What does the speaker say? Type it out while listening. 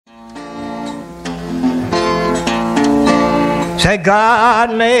Say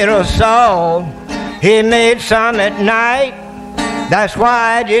God made us all, He made sun at night. That's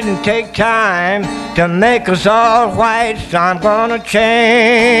why I didn't take time to make us all white. So I'm gonna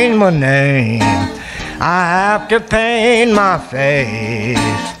change my name. I have to paint my face.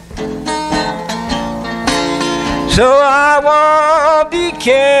 So I won't be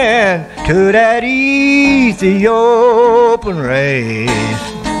kin to that Ethiopian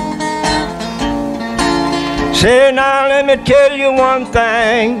race. Say now let me tell you one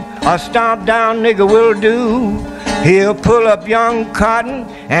thing a stomp down nigger will do. He'll pull up young cotton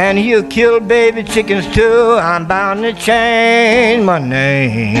and he'll kill baby chickens too. I'm bound to change my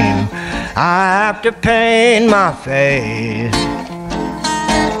name. I have to paint my face.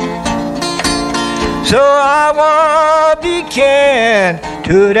 So I won't be kin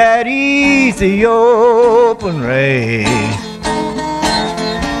to that Ethiopian race.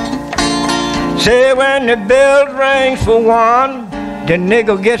 Say when the bell rings for one, the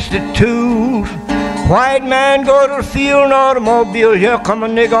nigger gets the two. White man go to the field in automobile, here come a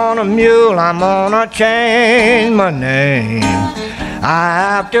nigga on a mule. I'm gonna change my name.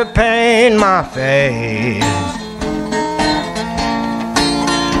 I have to paint my face.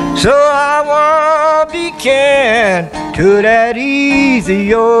 So I won't be kin to that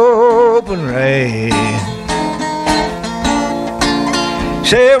Ethiopian race.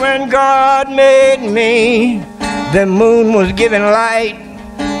 Say when God made me, the moon was giving light.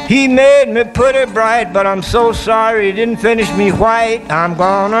 He made me pretty bright, but I'm so sorry He didn't finish me white. I'm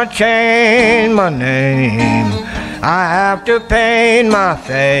gonna change my name. I have to paint my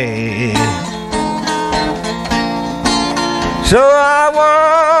face. So I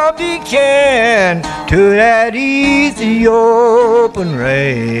won't be kin to that Ethiopian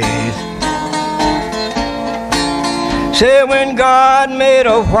race. Say when God made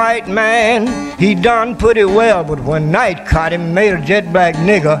a white man, He done pretty well, but when night caught him, made a jet black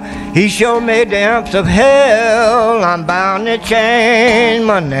nigger, He sure made the imps of hell. I'm bound to change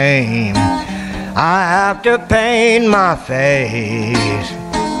my name. I have to paint my face.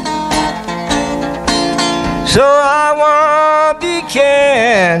 So I won't be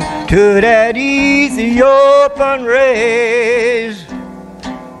kin to that Ethiopian race.